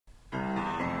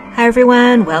Hi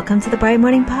everyone, welcome to the Bright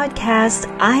Morning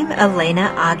Podcast. I'm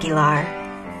Elena Aguilar.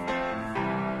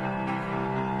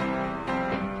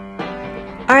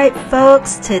 Alright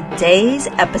folks, today's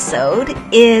episode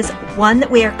is one that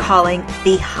we are calling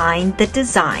Behind the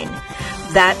Design.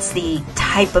 That's the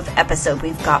type of episode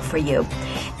we've got for you.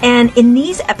 And in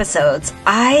these episodes,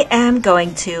 I am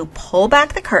going to pull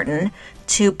back the curtain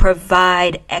to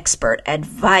provide expert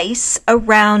advice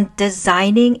around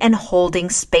designing and holding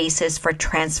spaces for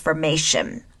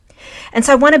transformation. And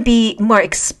so I want to be more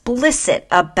explicit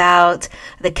about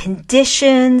the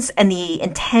conditions and the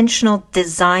intentional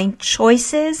design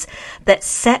choices that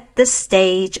set the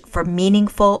stage for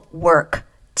meaningful work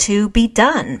to be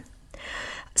done.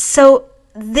 So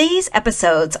these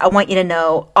episodes, I want you to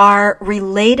know, are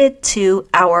related to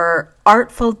our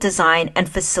Artful Design and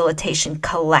Facilitation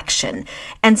collection.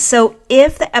 And so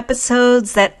if the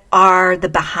episodes that are the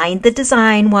behind the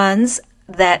design ones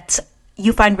that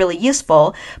you find really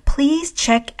useful, please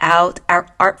check out our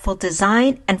Artful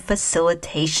Design and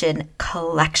Facilitation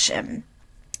collection.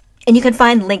 And you can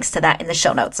find links to that in the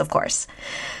show notes, of course.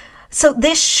 So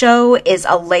this show is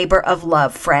a labor of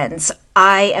love, friends.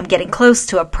 I am getting close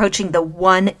to approaching the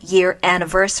 1-year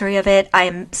anniversary of it. I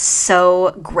am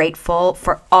so grateful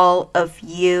for all of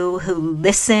you who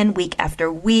listen week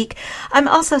after week. I'm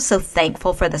also so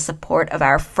thankful for the support of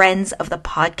our friends of the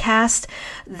podcast.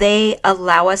 They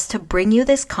allow us to bring you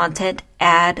this content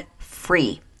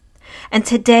ad-free. And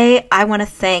today I want to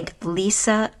thank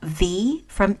Lisa V.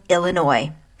 from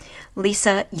Illinois.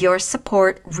 Lisa, your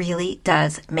support really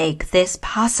does make this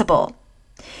possible.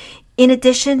 In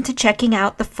addition to checking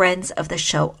out the Friends of the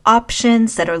Show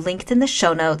options that are linked in the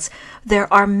show notes,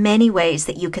 there are many ways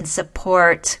that you can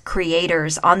support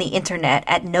creators on the internet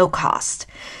at no cost.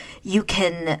 You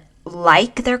can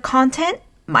like their content,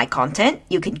 my content,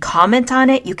 you can comment on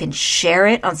it, you can share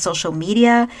it on social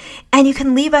media, and you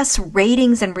can leave us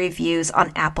ratings and reviews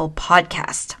on Apple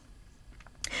Podcast.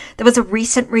 There was a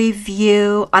recent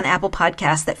review on Apple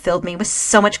Podcasts that filled me with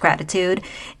so much gratitude,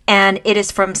 and it is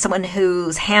from someone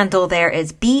whose handle there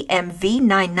is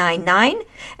BMV999,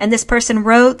 and this person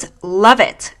wrote, "Love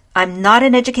it. I'm not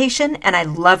in education, and I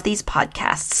love these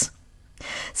podcasts."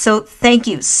 So thank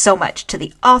you so much to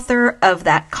the author of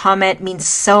that comment. It means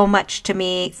so much to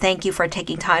me. Thank you for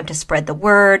taking time to spread the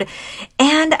word.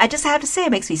 And I just have to say,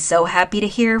 it makes me so happy to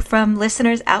hear from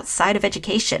listeners outside of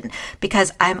education,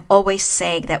 because I'm always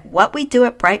saying that what we do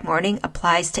at Bright Morning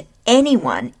applies to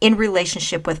anyone in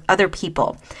relationship with other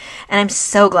people. And I'm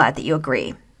so glad that you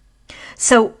agree.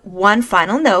 So one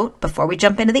final note before we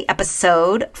jump into the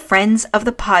episode, friends of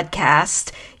the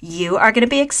podcast, you are going to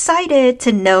be excited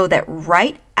to know that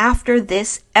right after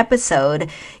this episode,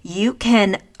 you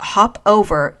can hop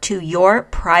over to your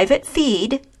private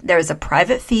feed. There is a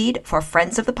private feed for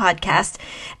friends of the podcast,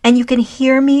 and you can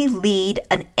hear me lead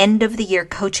an end of the year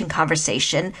coaching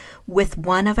conversation with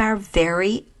one of our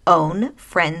very own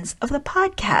friends of the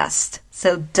podcast.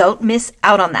 So don't miss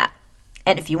out on that.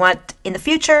 And if you want in the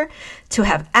future to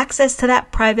have access to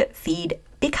that private feed,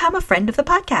 become a friend of the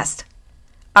podcast.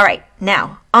 All right,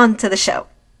 now on to the show.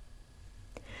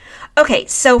 Okay,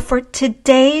 so for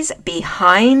today's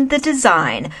Behind the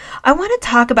Design, I want to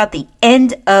talk about the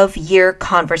end of year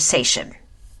conversation.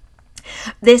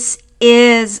 This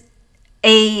is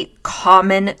a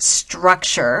common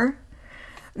structure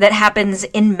that happens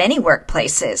in many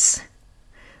workplaces.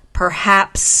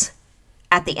 Perhaps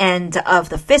at the end of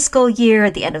the fiscal year,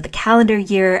 at the end of the calendar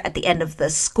year, at the end of the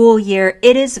school year,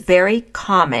 it is very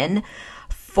common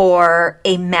for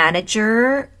a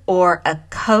manager or a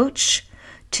coach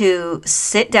to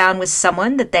sit down with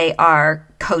someone that they are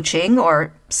coaching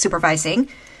or supervising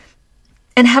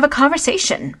and have a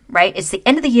conversation, right? It's the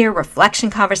end of the year reflection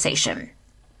conversation.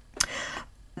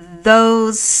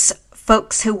 Those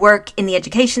folks who work in the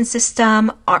education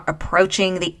system are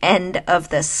approaching the end of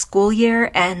the school year,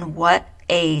 and what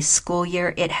a school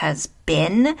year it has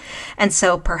been. And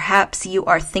so perhaps you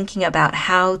are thinking about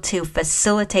how to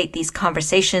facilitate these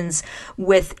conversations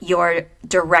with your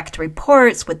direct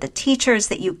reports, with the teachers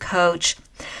that you coach.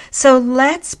 So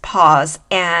let's pause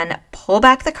and pull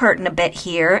back the curtain a bit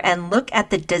here and look at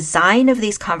the design of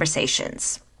these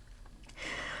conversations.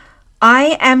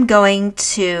 I am going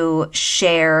to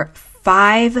share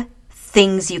 5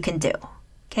 things you can do.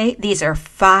 Okay, these are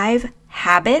 5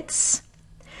 habits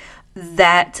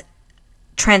that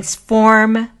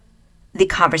transform the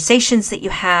conversations that you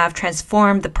have,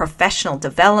 transform the professional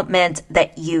development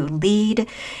that you lead,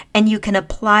 and you can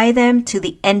apply them to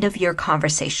the end of your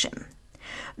conversation.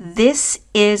 This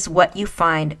is what you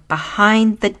find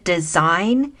behind the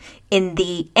design in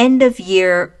the end of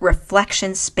year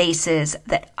reflection spaces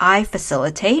that I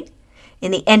facilitate,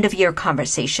 in the end of year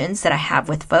conversations that I have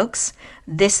with folks,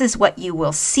 this is what you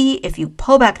will see if you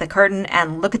pull back the curtain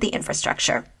and look at the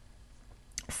infrastructure.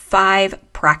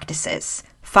 5 practices,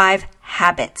 5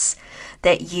 habits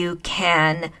that you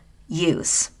can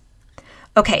use.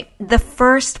 Okay, the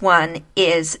first one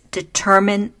is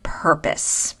determine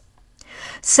purpose.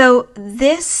 So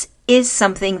this is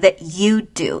something that you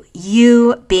do.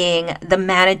 You being the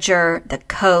manager, the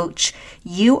coach,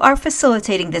 you are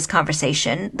facilitating this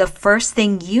conversation. The first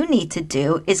thing you need to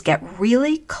do is get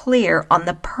really clear on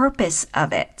the purpose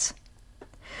of it.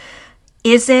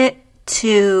 Is it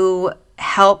to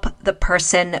help the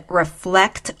person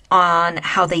reflect on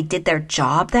how they did their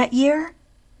job that year?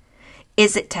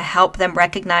 Is it to help them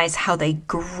recognize how they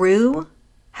grew,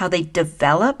 how they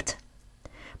developed,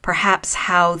 perhaps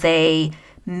how they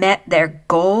met their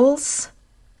goals?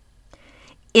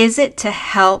 Is it to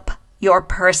help your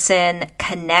person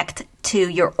connect to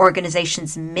your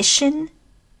organization's mission?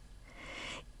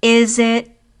 Is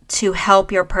it to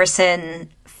help your person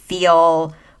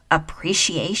feel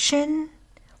appreciation?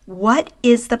 What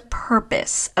is the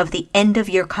purpose of the end of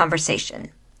year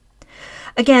conversation?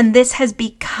 Again, this has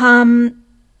become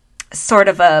sort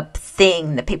of a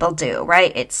thing that people do,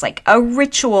 right? It's like a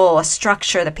ritual, a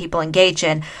structure that people engage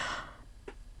in.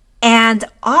 And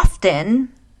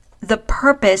often the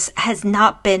purpose has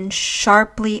not been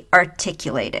sharply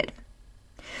articulated.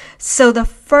 So the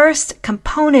first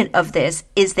component of this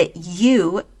is that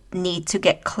you need to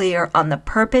get clear on the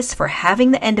purpose for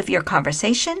having the end of year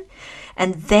conversation.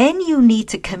 And then you need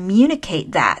to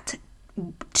communicate that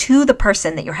to the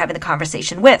person that you're having the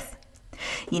conversation with.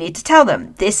 You need to tell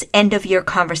them this end of year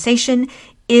conversation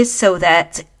is so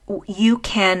that you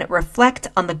can reflect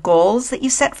on the goals that you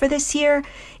set for this year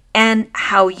and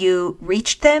how you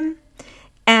reached them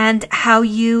and how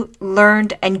you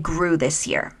learned and grew this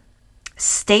year.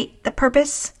 State the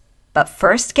purpose, but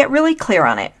first get really clear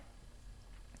on it.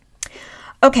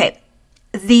 Okay,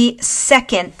 the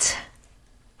second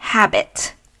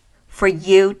habit for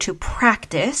you to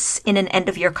practice in an end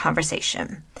of year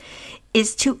conversation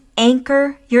is to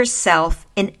anchor yourself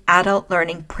in adult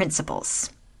learning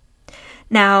principles.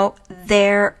 Now,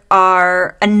 there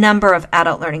are a number of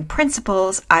adult learning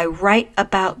principles. I write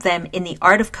about them in The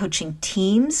Art of Coaching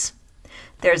Teams.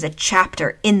 There's a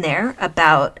chapter in there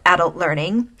about adult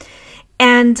learning,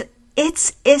 and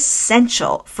it's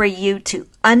essential for you to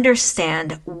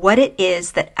understand what it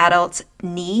is that adults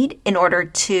need in order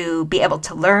to be able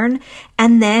to learn,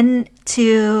 and then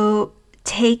to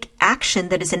take action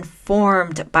that is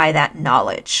informed by that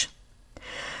knowledge.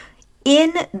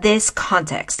 In this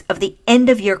context of the end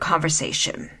of year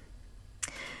conversation,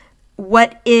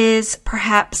 what is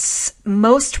perhaps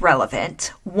most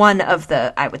relevant, one of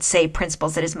the, I would say,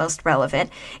 principles that is most relevant,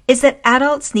 is that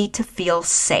adults need to feel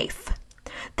safe.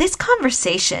 This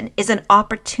conversation is an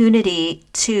opportunity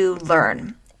to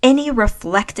learn. Any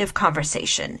reflective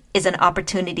conversation is an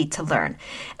opportunity to learn.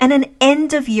 And an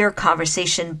end of year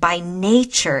conversation by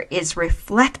nature is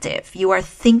reflective. You are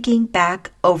thinking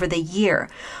back over the year,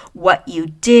 what you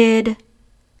did,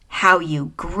 how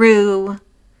you grew,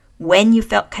 when you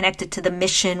felt connected to the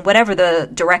mission, whatever the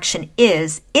direction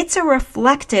is. It's a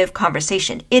reflective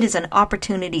conversation. It is an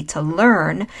opportunity to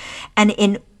learn. And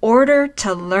in order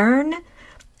to learn,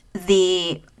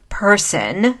 the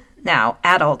person, now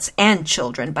adults and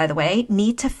children, by the way,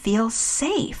 need to feel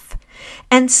safe.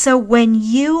 And so when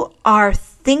you are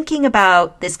thinking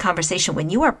about this conversation, when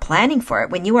you are planning for it,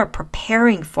 when you are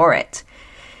preparing for it,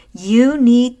 you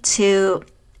need to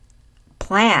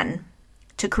plan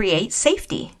to create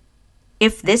safety.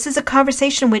 If this is a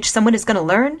conversation in which someone is going to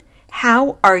learn,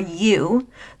 how are you,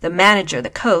 the manager, the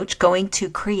coach, going to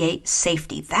create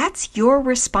safety? That's your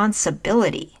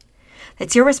responsibility.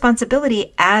 It's your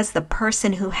responsibility as the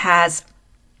person who has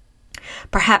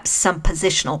perhaps some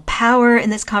positional power in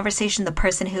this conversation, the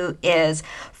person who is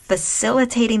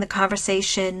facilitating the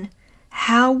conversation.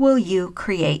 How will you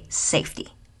create safety?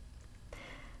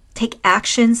 Take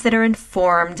actions that are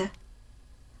informed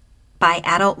by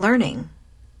adult learning.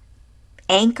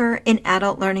 Anchor in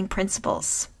adult learning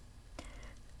principles.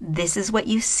 This is what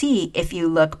you see if you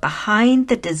look behind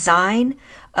the design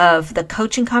of the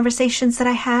coaching conversations that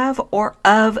I have or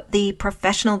of the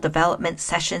professional development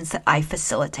sessions that I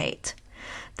facilitate.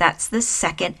 That's the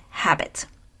second habit.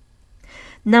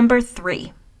 Number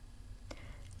 3,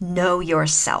 know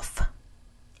yourself.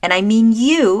 And I mean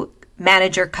you,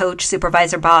 manager, coach,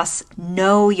 supervisor, boss,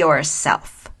 know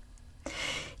yourself.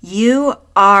 You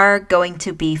are going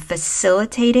to be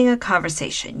facilitating a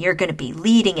conversation. You're going to be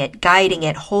leading it, guiding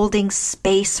it, holding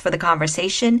space for the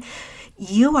conversation.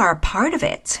 You are a part of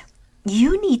it.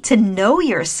 You need to know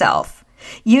yourself.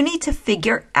 You need to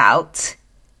figure out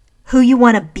who you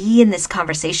want to be in this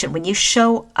conversation. When you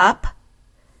show up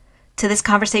to this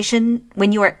conversation,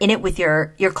 when you are in it with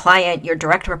your client, your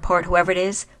direct report, whoever it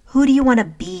is, who do you want to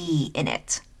be in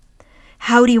it?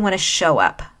 How do you want to show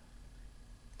up?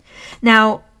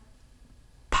 Now,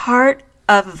 part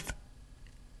of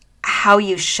how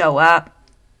you show up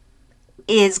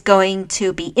is going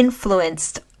to be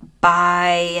influenced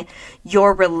by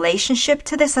your relationship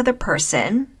to this other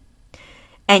person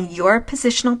and your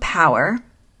positional power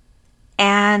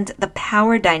and the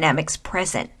power dynamics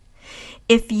present.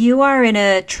 If you are in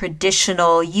a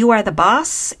traditional, you are the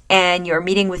boss and you're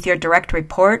meeting with your direct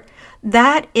report,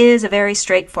 that is a very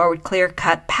straightforward,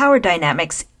 clear-cut power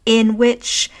dynamics in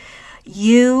which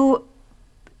the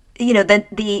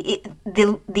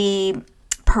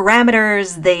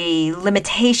parameters, the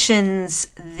limitations,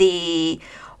 the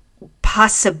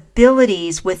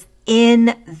possibilities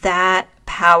within that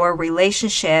power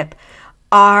relationship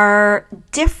are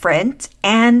different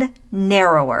and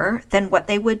narrower than what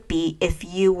they would be if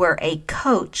you were a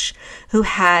coach who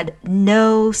had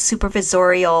no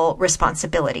supervisorial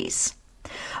responsibilities.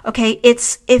 Okay,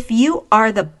 it's if you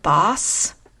are the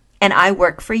boss and I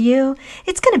work for you,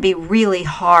 it's going to be really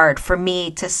hard for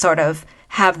me to sort of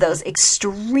have those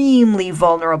extremely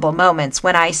vulnerable moments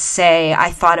when I say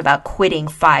I thought about quitting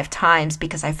 5 times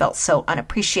because I felt so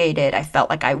unappreciated. I felt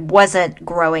like I wasn't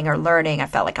growing or learning. I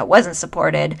felt like I wasn't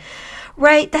supported,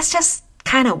 right? That's just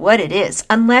kind of what it is.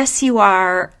 Unless you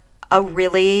are a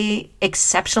really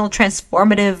exceptional,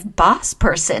 transformative boss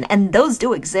person, and those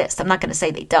do exist. I'm not going to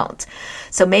say they don't.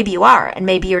 So maybe you are, and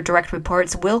maybe your direct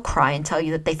reports will cry and tell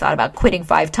you that they thought about quitting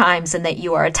 5 times and that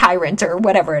you are a tyrant or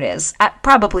whatever it is.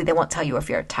 Probably they won't tell you if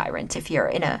you're a tyrant, if you're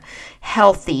in a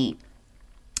healthy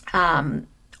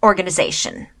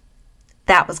organization.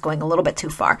 That was going a little bit too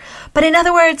far. But in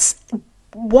other words,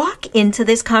 walk into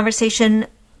this conversation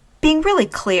being really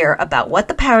clear about what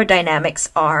the power dynamics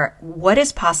are, what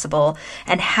is possible,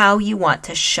 and how you want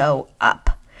to show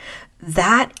up.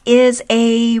 That is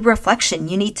a reflection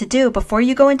you need to do before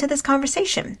you go into this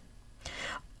conversation.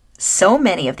 So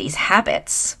many of these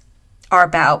habits are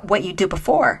about what you do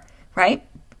before, right?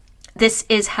 This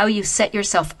is how you set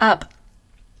yourself up,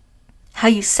 how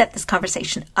you set this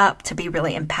conversation up to be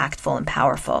really impactful and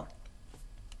powerful.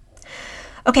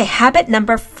 Okay, habit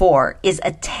number 4 is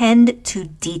attend to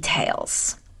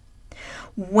details.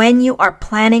 When you are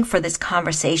planning for this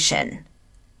conversation,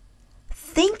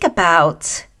 think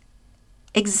about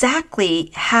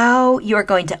exactly how you're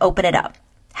going to open it up.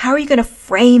 How are you going to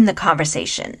frame the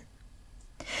conversation?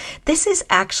 This is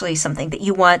actually something that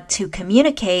you want to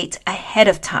communicate ahead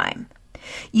of time.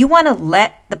 You want to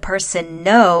let the person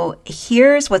know,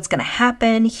 here's what's going to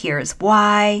happen, here's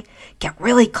why. Get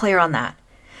really clear on that.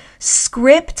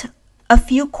 Script a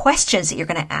few questions that you're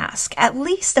going to ask, at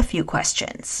least a few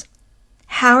questions.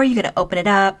 How are you going to open it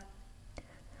up?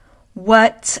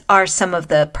 What are some of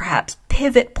the perhaps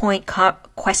pivot point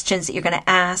questions that you're going to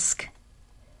ask?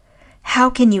 How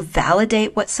can you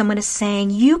validate what someone is saying?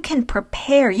 You can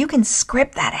prepare, you can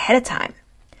script that ahead of time.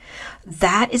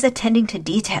 That is attending to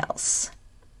details.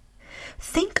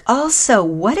 Think also,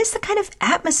 what is the kind of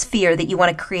atmosphere that you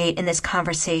want to create in this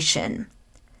conversation?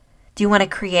 Do you want to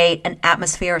create an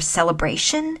atmosphere of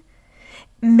celebration?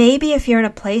 Maybe if you're in a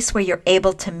place where you're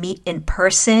able to meet in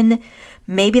person,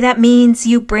 maybe that means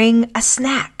you bring a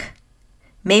snack.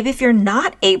 Maybe if you're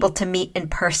not able to meet in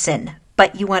person,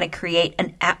 but you want to create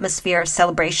an atmosphere of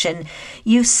celebration,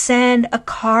 you send a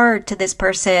card to this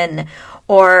person,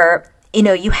 or,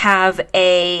 you have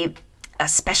a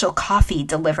special coffee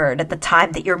delivered at the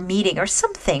time that you're meeting or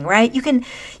something, right? You can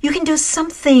do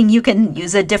something. You can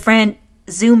use a different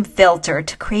Zoom filter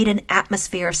to create an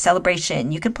atmosphere of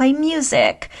celebration. You can play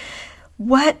music.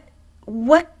 What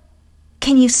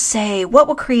can you say? What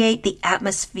will create the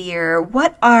atmosphere?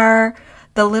 What are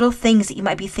the little things that you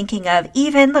might be thinking of?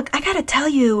 Even, look, I gotta tell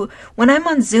you, when I'm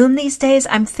on Zoom these days,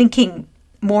 I'm thinking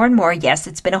more and more, yes,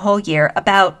 it's been a whole year,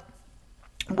 about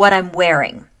what I'm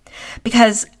wearing.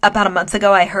 Because about a month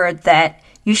ago, I heard that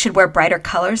you should wear brighter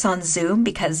colors on Zoom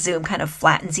because Zoom kind of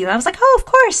flattens you. And I was like, oh, of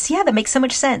course. Yeah, that makes so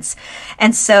much sense.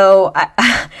 And so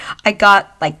I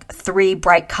got like 3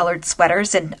 bright colored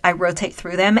sweaters and I rotate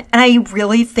through them. And I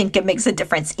really think it makes a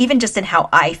difference, even just in how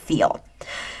I feel.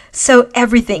 So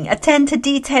everything, attend to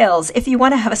details. If you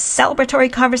want to have a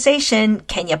celebratory conversation,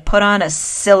 can you put on a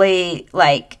silly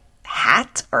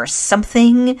hat or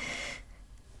something?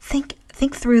 Think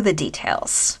think through the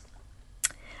details.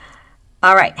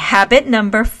 All right, habit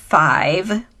number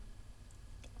 5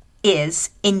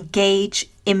 is engage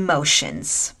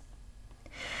emotions.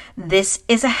 This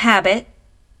is a habit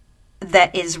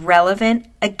that is relevant,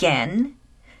 again,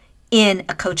 in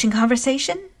a coaching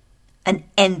conversation, an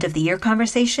end of the year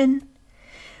conversation,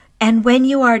 and when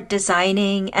you are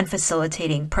designing and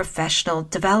facilitating professional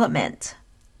development.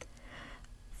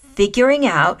 Figuring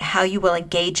out how you will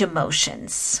engage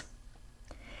emotions.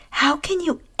 How can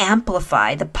you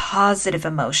amplify the positive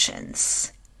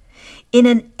emotions? In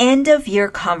an end of year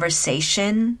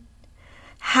conversation,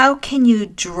 how can you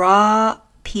draw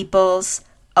people's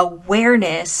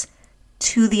awareness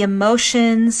to the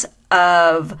emotions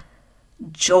of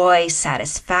joy,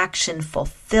 satisfaction,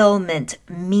 fulfillment,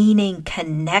 meaning,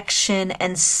 connection,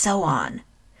 and so on?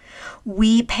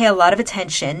 We pay a lot of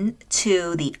attention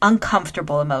to the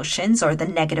uncomfortable emotions or the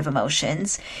negative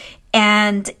emotions.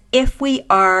 And if we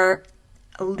are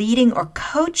leading or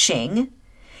coaching,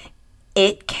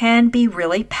 it can be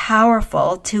really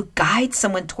powerful to guide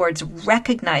someone towards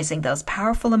recognizing those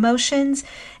powerful emotions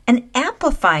and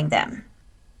amplifying them.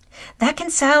 That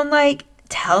can sound like,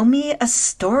 tell me a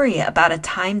story about a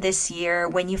time this year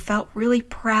when you felt really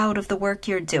proud of the work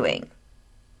you're doing.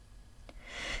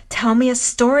 Tell me a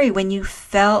story when you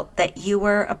felt that you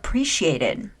were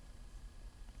appreciated.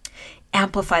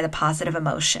 Amplify the positive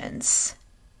emotions.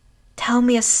 Tell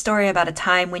me a story about a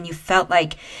time when you felt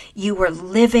like you were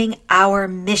living our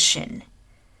mission.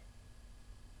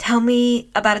 Tell me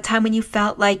about a time when you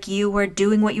felt like you were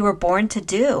doing what you were born to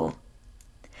do.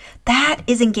 That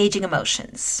is engaging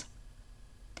emotions.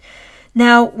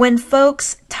 Now, when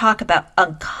folks talk about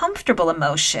uncomfortable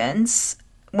emotions,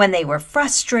 when they were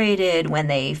frustrated, when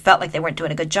they felt like they weren't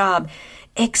doing a good job,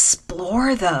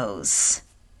 explore those.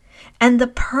 And the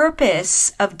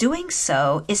purpose of doing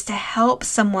so is to help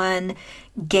someone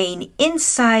gain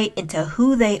insight into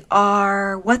who they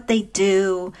are, what they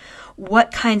do,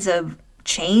 what kinds of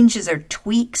changes or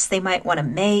tweaks they might want to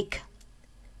make.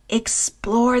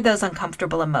 Explore those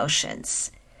uncomfortable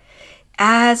emotions.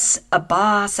 As a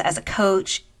boss, as a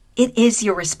coach, it is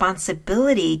your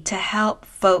responsibility to help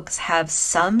folks have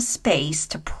some space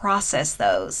to process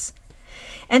those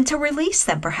and to release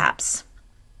them, perhaps.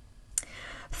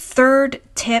 Third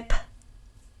tip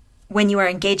when you are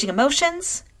engaging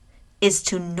emotions is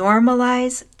to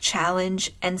normalize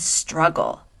challenge and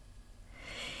struggle.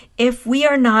 If we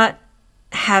are not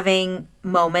having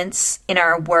moments in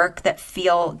our work that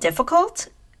feel difficult,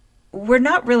 we're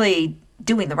not really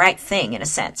doing the right thing in a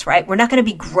sense, right? We're not going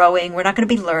to be growing. We're not going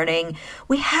to be learning.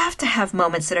 We have to have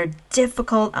moments that are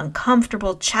difficult,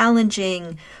 uncomfortable,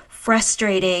 challenging,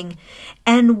 frustrating.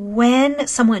 And when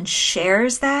someone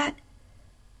shares that,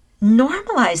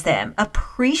 normalize them,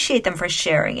 appreciate them for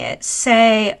sharing it.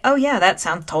 Say, oh yeah, that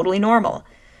sounds totally normal.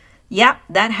 Yeah,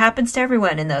 that happens to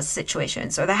everyone in those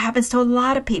situations, or that happens to a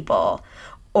lot of people.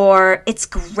 Or it's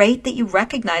great that you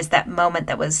recognize that moment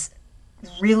that was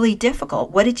really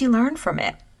difficult. What did you learn from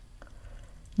it?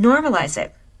 Normalize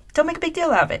it. Don't make a big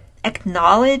deal out of it.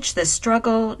 Acknowledge the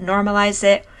struggle, normalize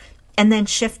it, and then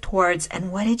shift towards,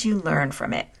 and what did you learn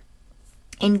from it?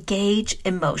 Engage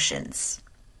emotions.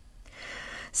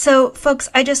 So, folks,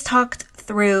 I just talked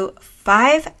through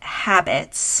 5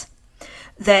 habits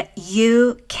that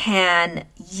you can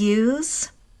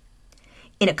use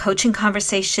in a coaching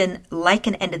conversation like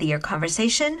an end of the year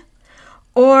conversation,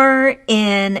 or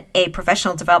in a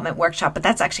professional development workshop, but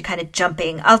that's actually kind of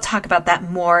jumping. I'll talk about that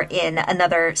more in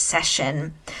another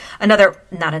session, another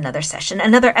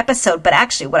episode. But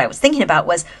actually what I was thinking about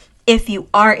was, if you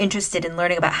are interested in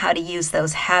learning about how to use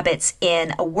those habits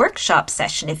in a workshop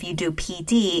session, if you do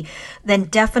PD, then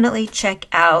definitely check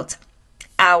out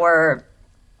our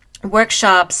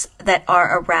workshops that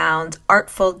are around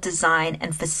artful design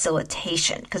and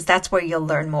facilitation, because that's where you'll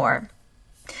learn more.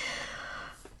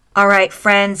 All right,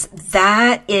 friends,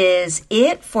 that is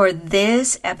it for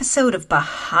this episode of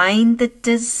Behind the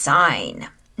Design.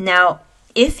 Now,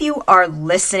 if you are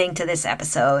listening to this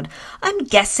episode, I'm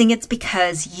guessing it's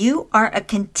because you are a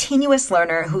continuous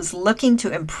learner who's looking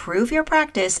to improve your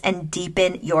practice and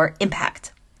deepen your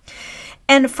impact.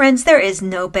 And friends, there is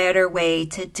no better way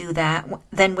to do that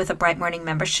than with a Bright Morning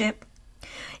membership.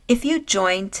 If you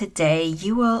join today,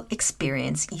 you will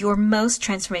experience your most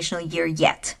transformational year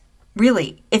yet.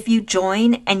 Really, if you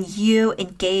join and you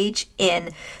engage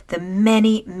in the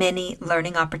many, many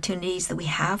learning opportunities that we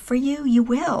have for you, you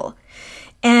will.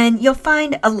 And you'll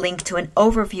find a link to an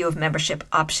overview of membership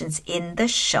options in the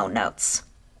show notes.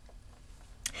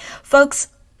 Folks,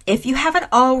 If you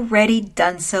haven't already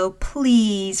done so,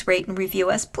 please rate and review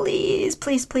us. Please,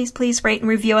 please, please, please rate and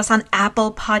review us on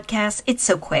Apple Podcasts. It's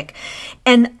so quick.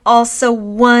 And also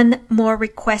one more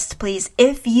request, please.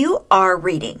 If you are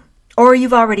reading or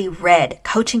you've already read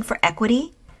Coaching for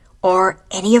Equity or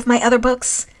any of my other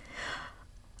books,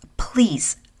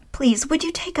 please, would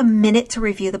you take a minute to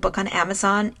review the book on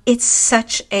Amazon? It's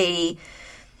such a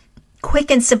quick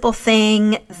and simple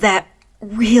thing that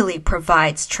really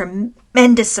provides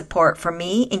tremendous support for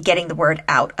me in getting the word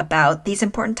out about these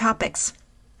important topics.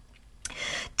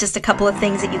 Just a couple of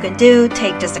things that you can do.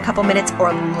 Take just a couple minutes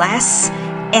or less,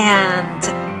 and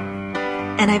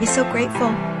I'd be so grateful.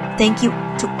 Thank you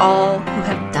to all who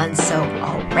have done so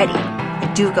already.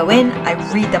 I do go in, I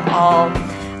read them all,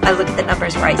 I look at the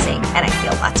numbers rising, and I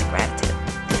feel lots of gratitude.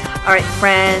 All right,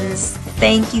 friends,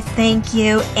 thank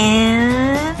you,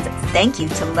 and thank you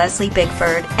to Leslie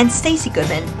Bigford and Stacy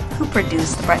Goodman, who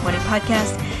produce the Bright Morning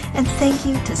Podcast, and thank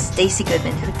you to Stacy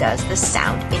Goodman, who does the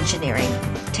sound engineering.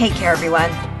 Take care,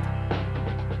 everyone.